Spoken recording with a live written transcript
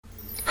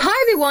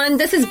everyone.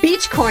 This is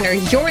Beach Corner,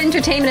 your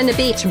entertainment on the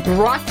beach,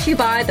 brought to you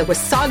by the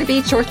Wasaga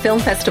Beach Short Film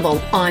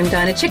Festival. I'm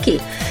Dianna Chycki.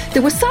 The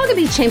Wasaga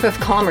Beach Chamber of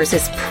Commerce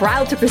is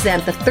proud to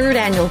present the third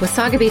annual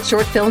Wasaga Beach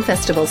Short Film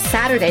Festival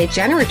Saturday,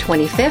 January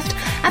 25th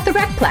at the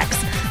Recplex.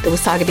 The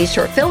Wasaga Beach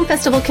Short Film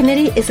Festival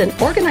Committee is an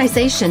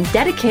organization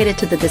dedicated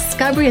to the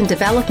discovery and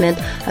development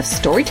of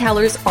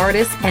storytellers,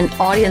 artists, and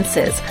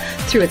audiences.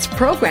 Through its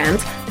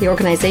programs, the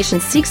organization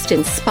seeks to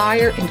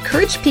inspire,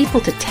 encourage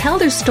people to tell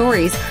their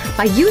stories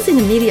by using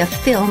the media of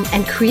film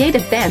and create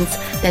events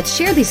that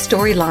share these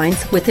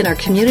storylines within our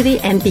community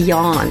and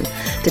beyond.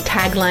 The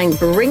tagline,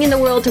 Bringing the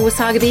World to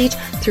Wasaga Beach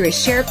through a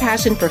shared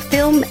passion for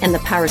film and the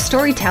power of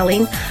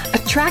storytelling,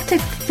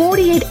 attracted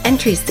 48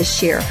 entries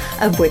this year,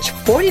 of which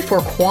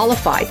 44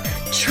 qualified,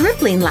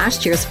 tripling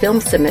last year's film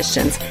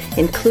submissions.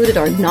 Included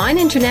are 9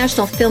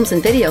 international films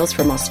and videos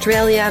from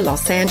Australia,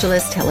 Los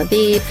Angeles, Tel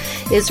Aviv,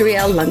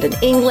 Israel, London,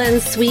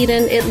 England,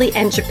 Sweden, Italy,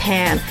 and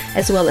Japan,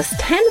 as well as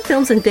 10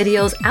 films and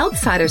videos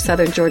outside our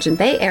Southern Georgian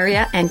Bay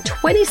area and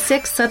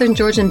 26 Southern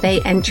Georgian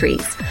Bay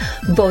entries.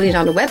 Voting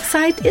on the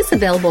website is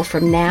available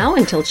from now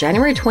until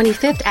January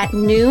 25th at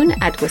noon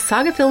at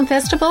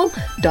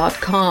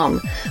wasagafilmfestival.com.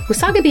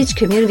 Wasaga Beach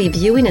community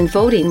viewing and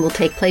voting will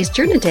take place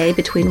during the day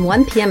between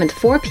 1 p.m. and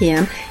 4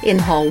 p.m. in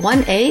Hall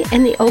 1A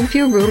in the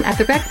Oakview Room at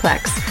the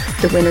Recplex.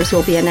 The winners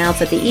will be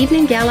announced at the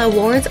Evening Gala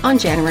Awards on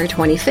January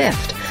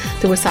 25th.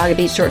 The Wasaga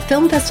Beach Short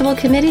Film Festival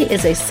Committee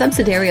is a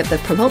subsidiary of the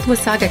Promote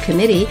Wasaga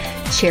Committee,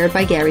 chaired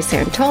by Gary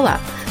Cerantola.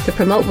 The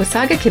Promote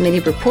Wasaga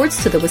Committee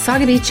reports to the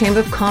Wasaga Beach Chamber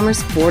of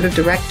Commerce Board of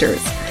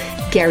Directors.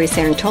 Gary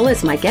Cerantola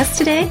is my guest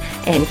today,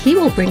 and he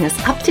will bring us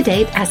up to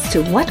date as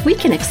to what we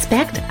can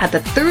expect at the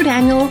third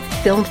annual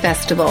film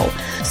festival.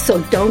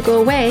 So don't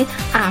go away.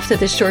 After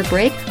this short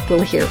break,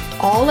 we'll hear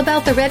all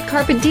about the red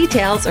carpet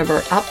details of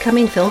our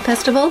upcoming film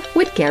festival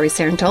with Gary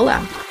Cerantola.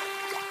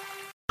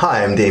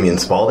 Hi, I'm Damian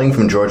Spalding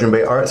from Georgian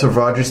Bay Arts of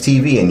Rogers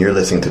TV, and you're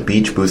listening to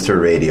Beach Booster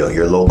Radio,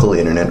 your local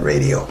internet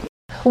radio.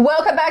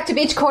 Welcome back to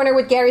Beach Corner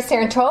with Gary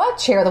Cerantola,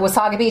 Chair of the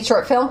Wasaga Beach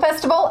Short Film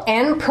Festival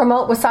and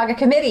Promote Wasaga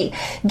Committee.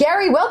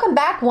 Gary, welcome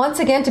back once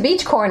again to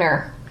Beach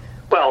Corner.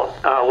 Well,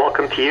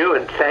 welcome to you,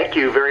 and thank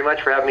you very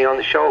much for having me on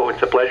the show.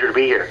 It's a pleasure to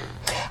be here.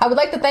 I would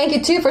like to thank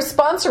you, too, for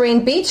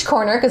sponsoring Beach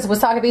Corner, because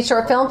Wasaga Beach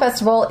Short Film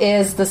Festival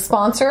is the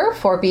sponsor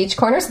for Beach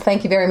Corner, so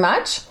thank you very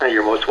much.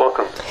 You're most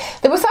welcome.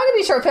 The Wasaga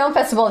Beach Short Film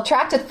Festival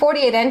attracted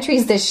 48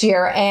 entries this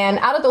year, and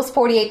out of those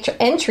 48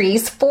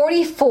 entries,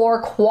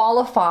 44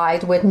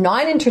 qualified with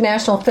 9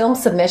 international film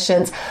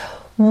submissions.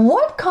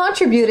 What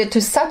contributed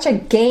to such a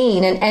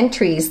gain in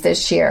entries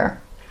this year?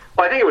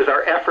 Well, I think it was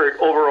our effort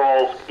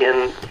overall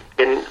in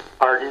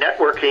our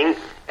networking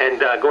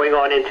and going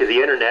on into the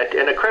internet.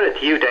 And a credit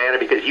to you, Dianna,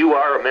 because you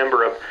are a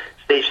member of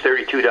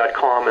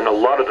Stage32.com, and a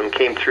lot of them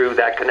came through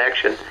that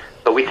connection.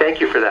 So we thank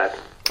you for that.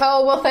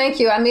 Oh, well, thank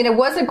you. I mean, it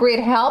was a great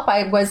help.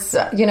 I was,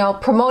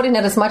 promoting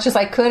it as much as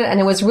I could, and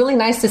it was really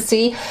nice to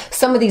see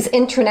some of these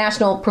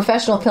international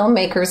professional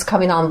filmmakers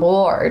coming on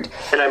board.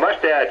 And I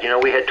must add,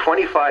 we had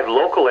 25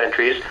 local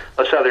entries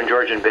of Southern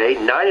Georgian Bay.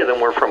 9 of them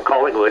were from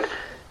Collingwood,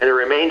 and the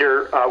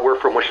remainder were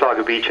from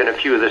Wasaga Beach and a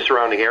few of the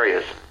surrounding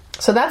areas.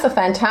 So that's a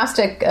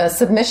fantastic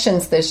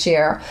submissions this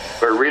year.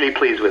 We're really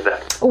pleased with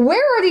that.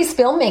 Where are these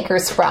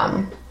filmmakers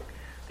from?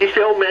 These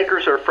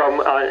filmmakers are from,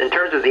 in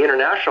terms of the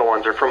international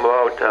ones, are from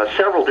about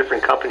several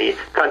different countries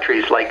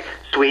like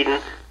Sweden,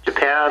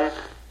 Japan,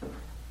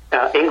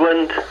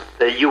 England,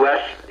 the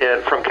U.S.,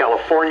 from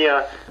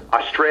California,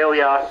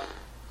 Australia,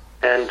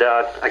 and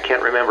I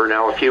can't remember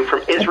now, a few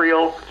from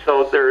Israel.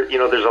 So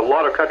there's a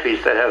lot of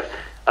countries that have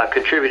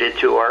contributed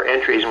to our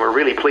entries, and we're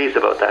really pleased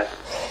about that.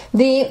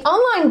 The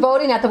online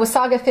voting at the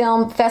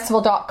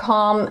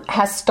WasagaFilmFestival.com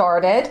has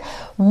started.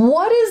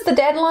 What is the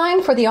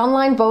deadline for the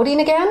online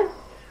voting again?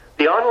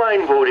 The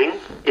online voting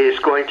is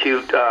going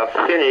to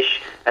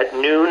finish at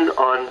noon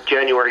on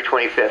January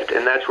 25th,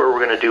 and that's where we're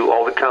going to do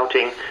all the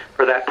counting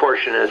for that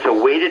portion. And it's a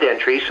weighted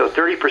entry, so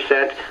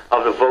 30%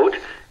 of the vote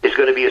is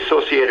going to be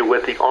associated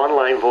with the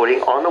online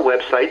voting on the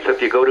website. So if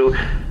you go to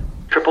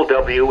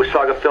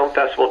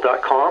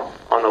www.wasagafilmfestival.com,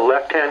 on the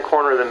left-hand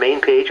corner of the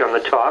main page on the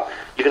top,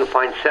 you can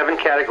find 7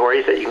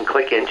 categories that you can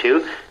click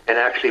into and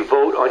actually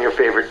vote on your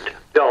favorite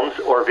films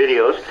or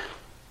videos.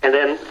 And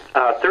then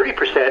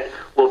 30%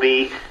 will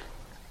be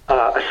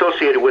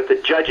associated with the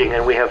judging,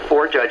 and we have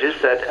 4 judges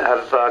that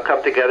have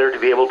come together to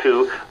be able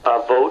to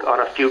vote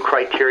on a few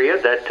criteria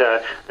that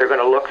they're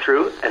going to look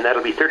through, and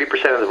that'll be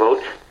 30% of the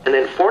vote. And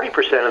then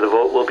 40% of the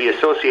vote will be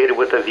associated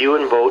with a view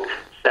and vote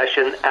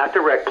session at the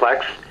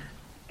Recplex.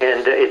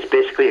 And it's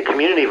basically a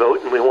community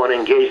vote, and we want to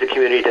engage the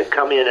community to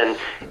come in and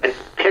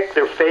pick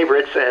their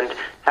favorites and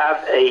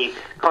have a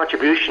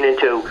contribution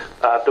into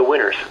the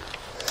winners.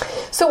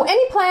 So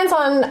any plans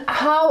on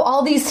how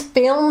all these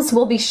films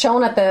will be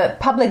shown at the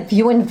public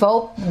view and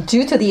vote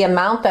due to the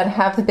amount that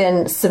have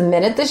been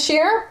submitted this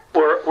year?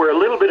 We're a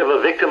little bit of a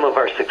victim of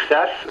our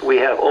success. We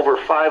have over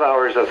 5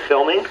 hours of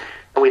filming,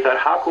 and we thought,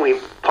 how can we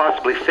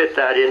possibly fit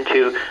that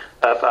into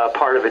a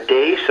part of a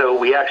day? So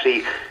we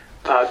actually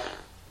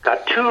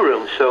got 2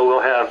 rooms, so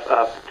we'll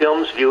have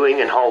films viewing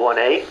in Hall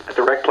 1A at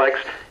the Recplex,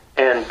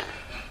 and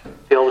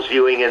films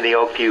viewing in the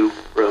Oakview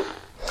room.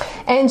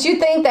 And you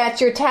think that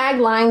your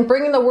tagline,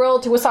 Bringing the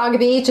World to Wasaga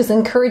Beach, is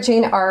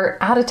encouraging our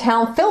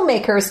out-of-town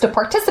filmmakers to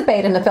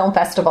participate in the film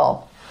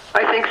festival?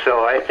 I think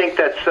so. I think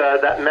that's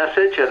that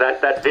message,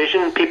 that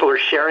vision. People are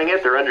sharing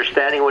it. They're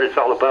understanding what it's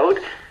all about.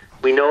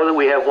 We know that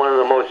we have one of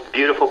the most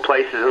beautiful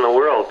places in the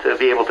world to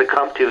be able to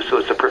come to, so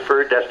it's a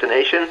preferred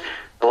destination,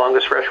 the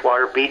longest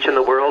freshwater beach in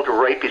the world,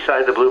 right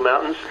beside the Blue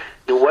Mountains.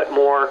 And what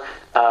more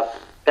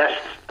best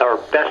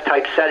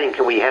type setting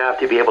can we have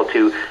to be able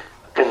to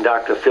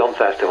conduct a film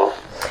festival?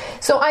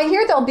 So I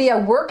hear there'll be a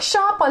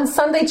workshop on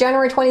Sunday,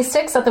 January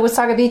 26th at the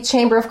Wasaga Beach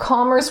Chamber of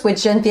Commerce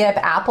with Genevieve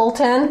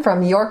Appleton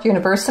from York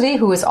University,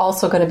 who is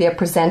also going to be a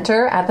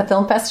presenter at the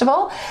film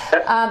festival.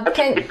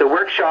 The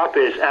workshop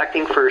is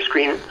acting for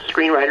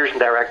screenwriters and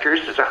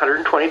directors. It's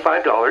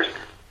 $125.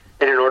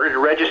 And in order to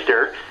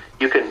register,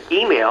 you can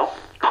email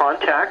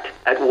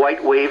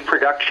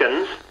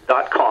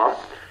contact@whitewaveproductions.com.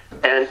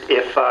 And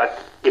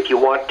if you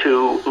want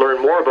to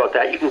learn more about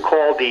that, you can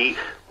call the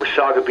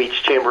Wasaga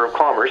Beach Chamber of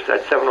Commerce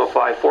at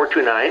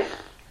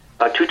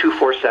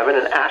 705-429-2247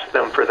 and ask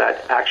them for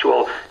that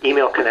actual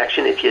email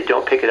connection if you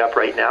don't pick it up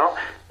right now,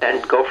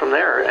 and go from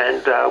there.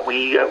 And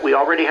we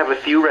already have a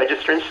few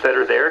registrants that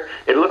are there.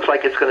 It looks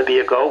like it's going to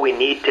be a go. We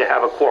need to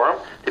have a quorum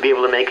to be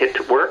able to make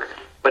it work.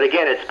 But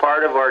again, it's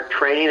part of our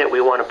training that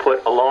we want to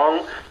put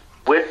along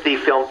with the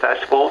film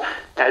festival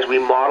as we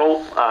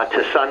model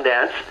to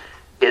Sundance,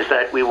 is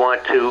that we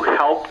want to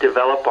help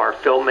develop our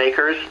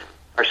filmmakers,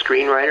 our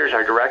screenwriters,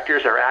 our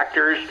directors, our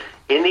actors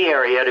in the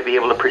area to be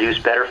able to produce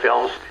better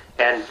films,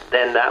 and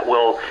then that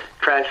will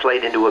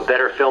translate into a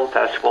better film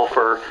festival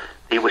for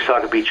the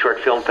Wasaga Beach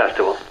Short Film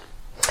Festival.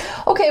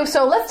 Okay,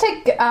 so let's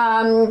take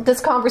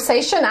this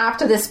conversation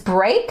after this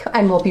break,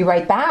 and we'll be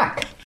right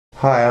back.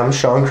 Hi, I'm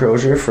Sean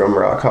Crozier from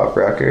Rock Hop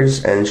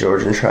Records and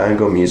Georgian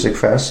Triangle Music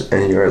Fest,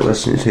 and you're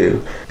listening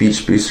to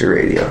Beach Booster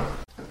Radio.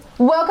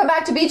 Welcome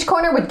back to Beach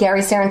Corner with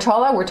Gary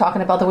Cerantola. We're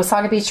talking about the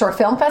Wasaga Beach Short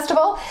Film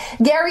Festival.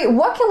 Gary,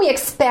 what can we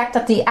expect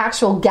at the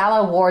actual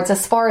Gala Awards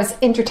as far as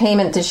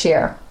entertainment this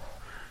year?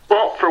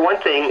 Well, for one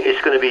thing, it's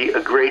going to be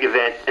a great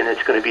event, and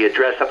it's going to be a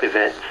dress-up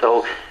event.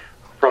 So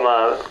from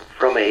a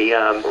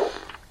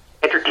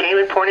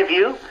entertainment point of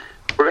view,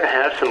 we're going to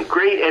have some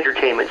great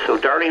entertainment. So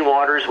Darlene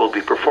Waters will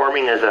be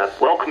performing as a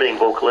welcoming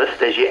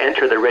vocalist as you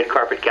enter the Red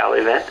Carpet Gala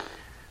event.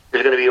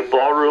 There's going to be a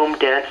ballroom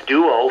dance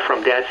duo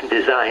from Dance and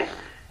Design,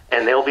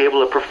 and they'll be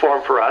able to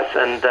perform for us.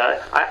 And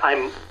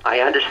I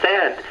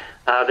understand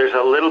there's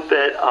a little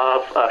bit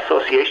of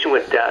association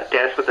with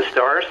Dance with the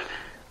Stars,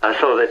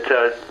 so that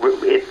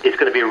it's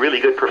going to be a really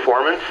good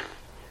performance.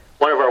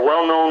 One of our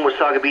well-known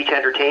Wasaga Beach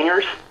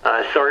entertainers,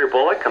 Sawyer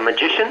Bullock, a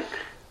magician,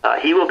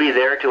 he will be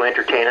there to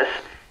entertain us.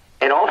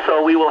 And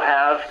also we will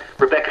have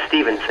Rebecca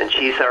Stevens, and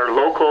she's our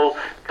local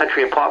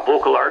country and pop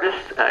vocal artist.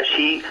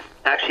 She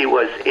actually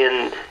was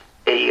in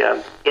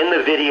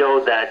the video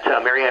that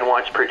Marianne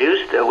Watts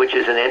produced, which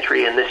is an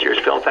entry in this year's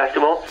film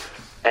festival,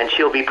 and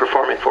she'll be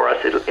performing for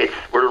us.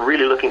 We're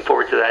really looking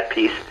forward to that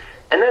piece.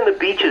 And then the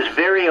beach's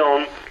very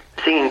own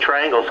Singing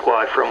Triangle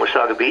Squad from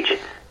Wasaga Beach,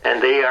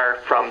 and they are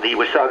from the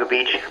Wasaga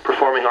Beach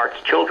Performing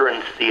Arts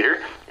Children's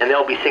Theater, and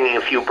they'll be singing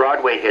a few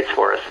Broadway hits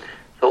for us.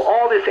 So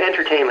all this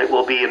entertainment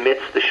will be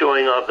amidst the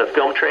showing of the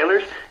film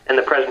trailers and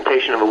the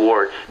presentation of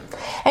awards.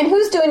 And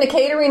who's doing the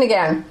catering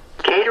again?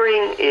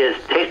 Catering is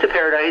Taste of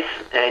Paradise,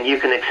 and you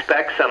can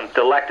expect some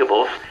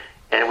delectables.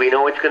 And we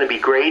know it's going to be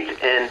great,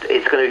 and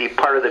it's going to be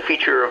part of the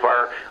feature of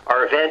our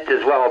event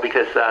as well,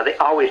 because they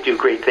always do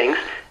great things.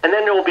 And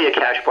then there will be a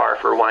cash bar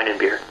for wine and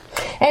beer.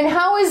 And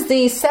how is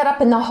the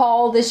setup in the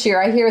hall this year?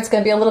 I hear it's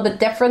going to be a little bit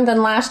different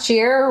than last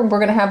year. We're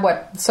going to have,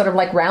 what, sort of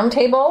like round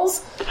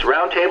tables? It's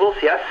round tables,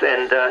 yes,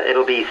 and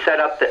it'll be set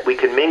up that we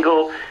can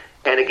mingle.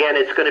 And again,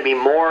 it's going to be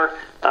more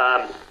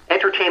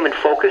entertainment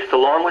focused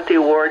along with the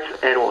awards,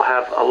 and we'll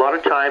have a lot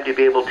of time to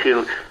be able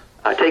to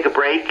take a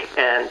break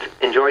and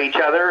enjoy each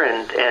other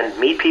and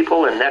meet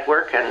people and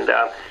network and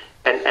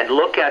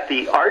look at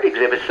the art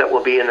exhibits that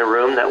will be in the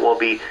room that will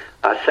be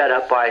set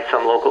up by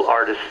some local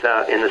artists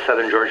in the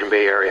Southern Georgian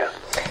Bay area.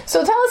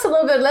 So tell us a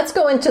little bit, let's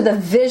go into the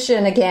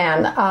vision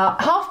again.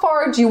 How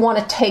far do you want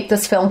to take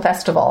this film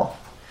festival?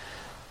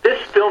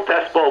 This film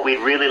festival we'd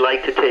really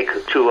like to take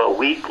to a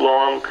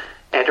week-long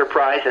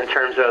enterprise in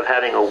terms of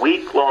having a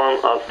week-long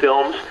of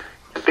films,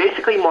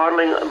 basically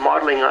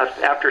modeling us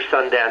after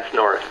Sundance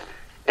North.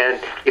 And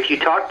if you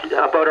talk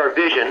about our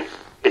vision,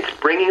 it's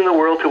bringing the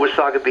world to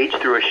Wasaga Beach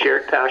through a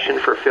shared passion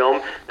for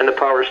film and the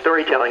power of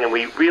storytelling. And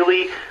we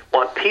really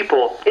want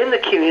people in the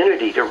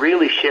community to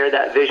really share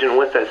that vision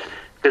with us,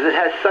 because it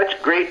has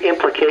such great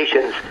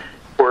implications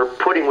for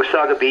putting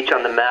Wasaga Beach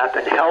on the map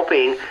and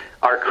helping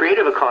our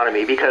creative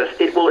economy, because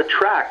it will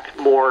attract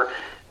more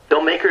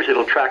filmmakers,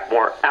 it'll attract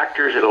more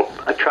actors, it'll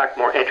attract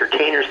more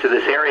entertainers to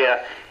this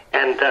area,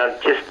 and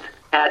just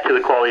add to the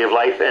quality of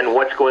life and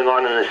what's going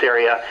on in this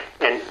area.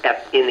 And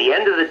at the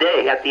end of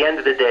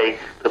the day,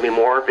 there'll be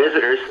more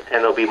visitors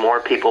and there'll be more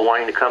people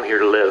wanting to come here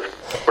to live,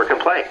 work, and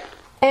play.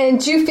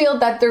 And do you feel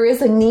that there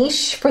is a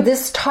niche for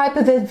this type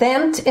of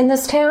event in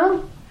this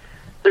town?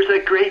 There's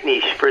a great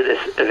great niche for this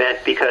event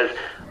because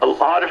a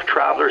lot of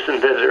travelers and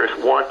visitors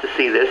want to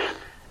see this.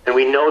 And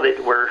we know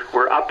that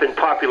we're up in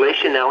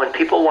population now, and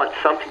people want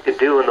something to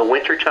do in the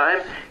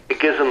wintertime. It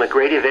gives them a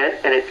great event,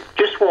 and it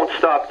just won't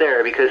stop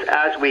there because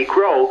as we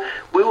grow,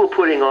 we'll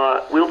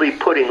be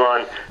putting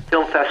on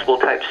film festival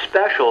type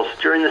specials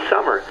during the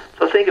summer.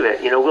 So think of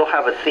it, we'll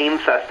have a theme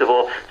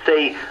festival,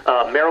 say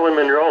Marilyn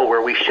Monroe,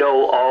 where we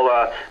show all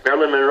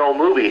Marilyn Monroe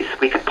movies.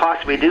 We could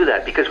possibly do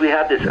that because we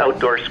have this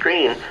outdoor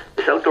screen,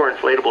 this outdoor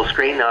inflatable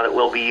screen now that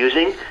we'll be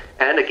using.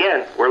 And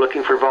again, we're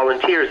looking for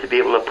volunteers to be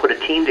able to put a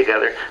team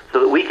together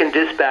so that we can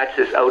dispatch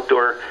this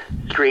outdoor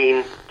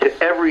screen to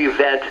every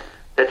event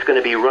that's going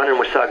to be run in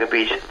Wasaga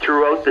Beach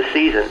throughout the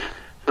seasons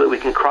so that we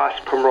can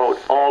cross-promote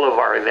all of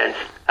our events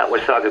at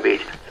Wasaga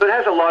Beach. So it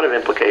has a lot of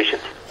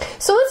implications.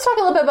 So let's talk a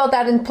little bit about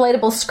that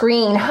inflatable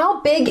screen. How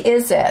big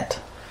is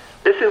it?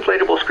 This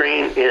inflatable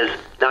screen is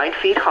 9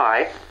 feet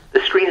high.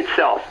 The screen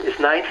itself is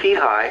 9 feet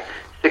high,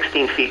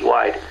 16 feet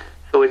wide.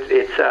 So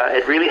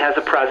it really has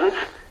a presence,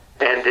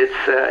 and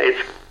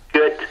it's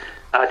good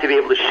to be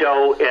able to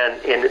show.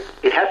 And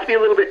it has to be a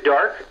little bit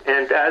dark.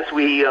 And as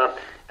we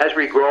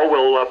grow,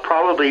 we'll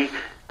probably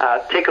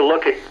take a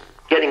look at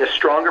getting a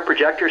stronger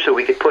projector so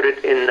we could put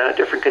it in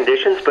different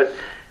conditions. But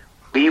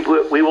we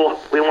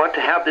want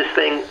to have this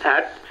thing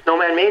at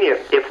Snowman Mania.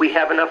 If we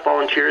have enough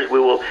volunteers, we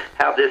will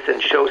have this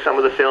and show some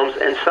of the films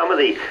and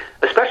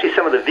especially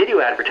some of the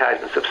video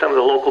advertisements of some of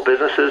the local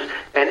businesses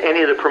and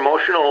any of the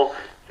promotional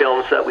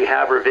films that we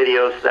have or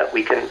videos that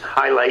we can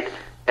highlight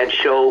and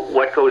show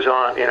what goes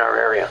on in our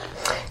area.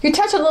 You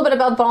touched a little bit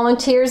about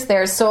volunteers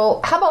there. So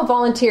how about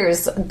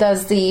volunteers?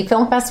 Does the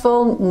film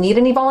festival need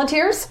any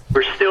volunteers?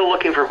 We're still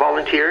looking for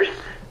volunteers.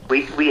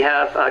 We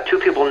have 2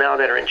 people now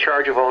that are in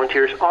charge of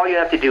volunteers. All you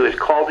have to do is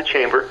call the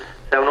Chamber,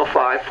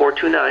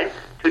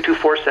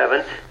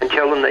 705-429-2247, and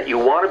tell them that you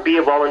want to be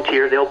a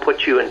volunteer. They'll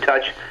put you in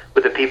touch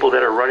with the people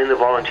that are running the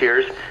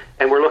volunteers.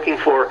 And we're looking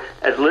for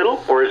as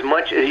little or as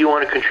much as you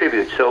want to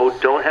contribute. So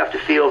don't have to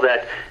feel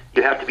that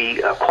you have to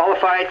be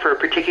qualified for a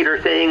particular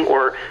thing,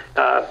 or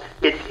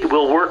it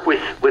will work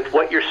with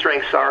what your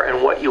strengths are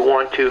and what you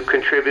want to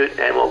contribute,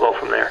 and we'll go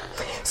from there.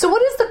 So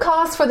what is the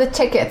cost for the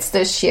tickets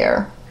this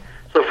year?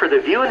 So for the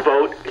view and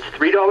vote, it's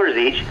 $3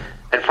 each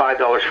and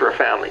 $5 for a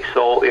family.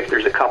 So if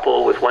there's a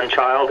couple with 1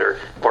 child or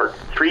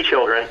 3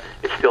 children,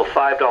 it's still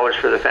 $5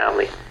 for the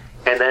family.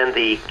 And then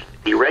the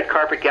Red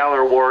Carpet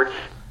Gala Awards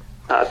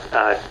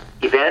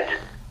event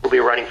will be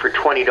running for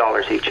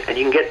 $20 each. And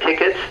you can get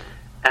tickets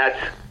at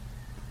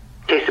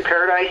Taste of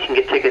Paradise. You can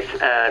get tickets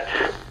at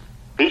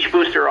Beach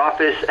Booster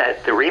office,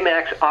 at the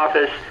Remax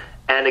office,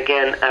 and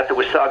again at the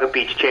Wasaga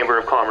Beach Chamber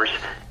of Commerce.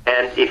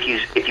 And if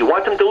you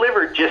want them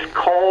delivered, just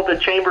call the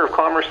Chamber of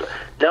Commerce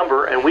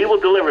number, and we will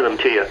deliver them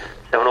to you.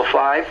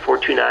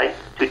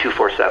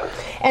 705-429-2247.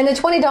 And the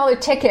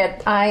 $20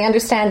 ticket, I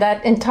understand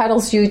that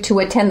entitles you to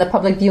attend the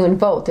public view and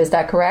vote. Is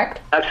that correct?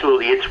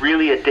 Absolutely. It's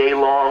really a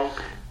day-long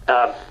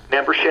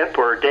membership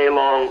or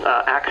day-long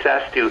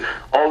access to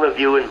all the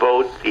view and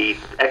vote, the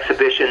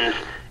exhibitions,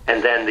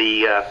 and then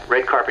the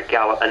Red Carpet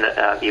Gala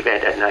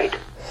event at night.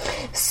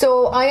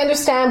 So I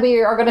understand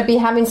we are going to be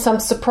having some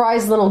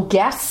surprise little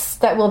guests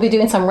that will be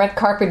doing some red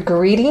carpet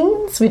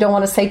greetings. We don't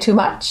want to say too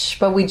much,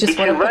 but we just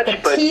want to put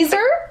the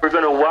teaser. We're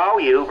going to wow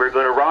you. We're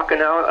going to rock and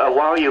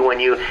wow you when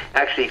you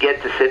actually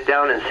get to sit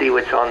down and see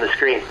what's on the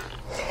screen.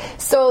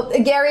 So,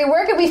 Gary,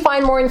 where can we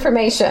find more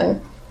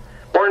information?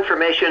 More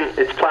information,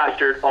 it's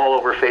plastered all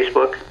over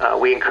Facebook.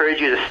 We encourage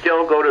you to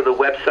still go to the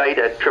website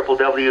at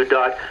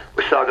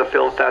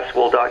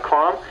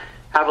www.wasagafilmfestival.com.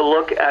 Have a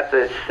look at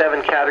the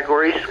 7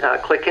 categories.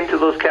 Click into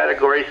those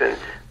categories and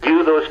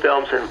view those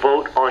films and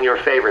vote on your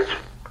favorites.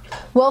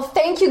 Well,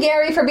 thank you,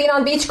 Gary, for being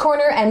on Beach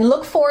Corner, and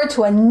look forward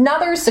to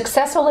another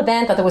successful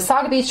event at the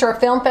Wasaga Beach Short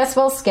Film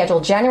Festival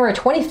scheduled January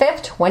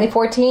 25th,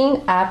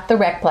 2014 at the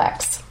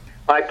Recplex.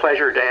 My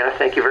pleasure, Dianna.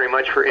 Thank you very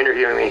much for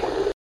interviewing me.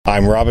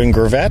 I'm Robin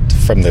Gravett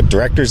from the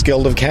Directors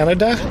Guild of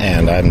Canada,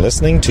 and I'm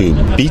listening to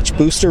Beach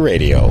Booster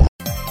Radio.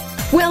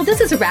 Well,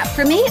 this is a wrap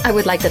for me. I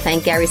would like to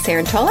thank Gary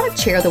Cerantola,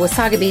 chair of the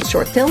Wasaga Beach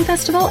Short Film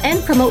Festival,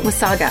 and promote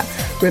Wasaga.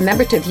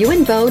 Remember to view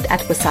and vote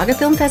at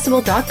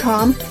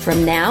wasagafilmfestival.com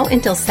from now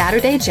until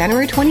Saturday,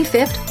 January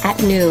 25th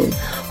at noon.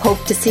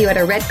 Hope to see you at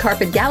our Red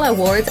Carpet Gala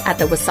Awards at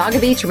the Wasaga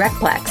Beach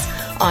Recplex.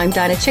 I'm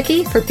Dianna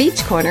Chycki for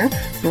Beach Corner,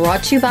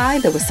 brought to you by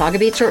the Wasaga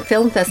Beach Short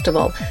Film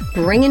Festival,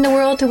 bringing the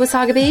world to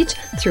Wasaga Beach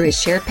through a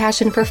shared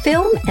passion for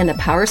film and the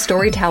power of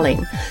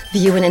storytelling.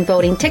 Viewing and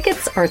voting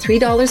tickets are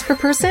 $3 per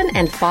person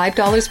and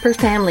 $5 per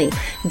family.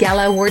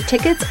 Gala Award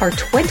tickets are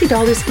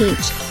 $20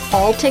 each.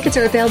 All tickets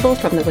are available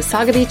from the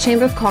Wasaga Beach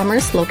Chamber of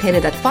Commerce,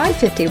 located at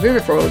 550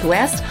 River Road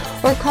West,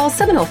 or call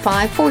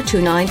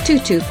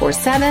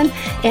 705-429-2247,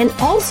 and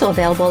also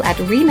available at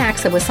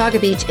Remax of Wasaga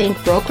Beach Inc.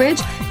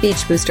 Brokerage,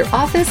 Beach Booster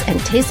Office,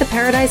 and Taste of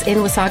Paradise in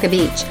Wasaga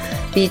Beach.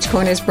 Beach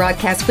Corner is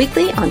broadcast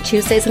weekly on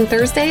Tuesdays and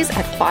Thursdays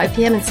at 5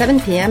 p.m. and 7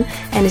 p.m.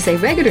 and is a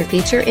regular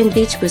feature in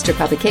Beach Booster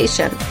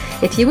publication.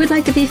 If you would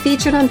like to be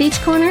featured on Beach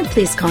Corner,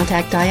 please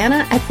contact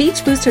Dianna at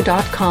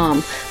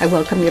beachbooster.com. I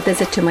welcome your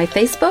visit to my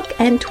Facebook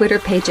and Twitter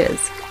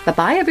pages.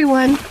 Bye-bye,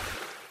 everyone.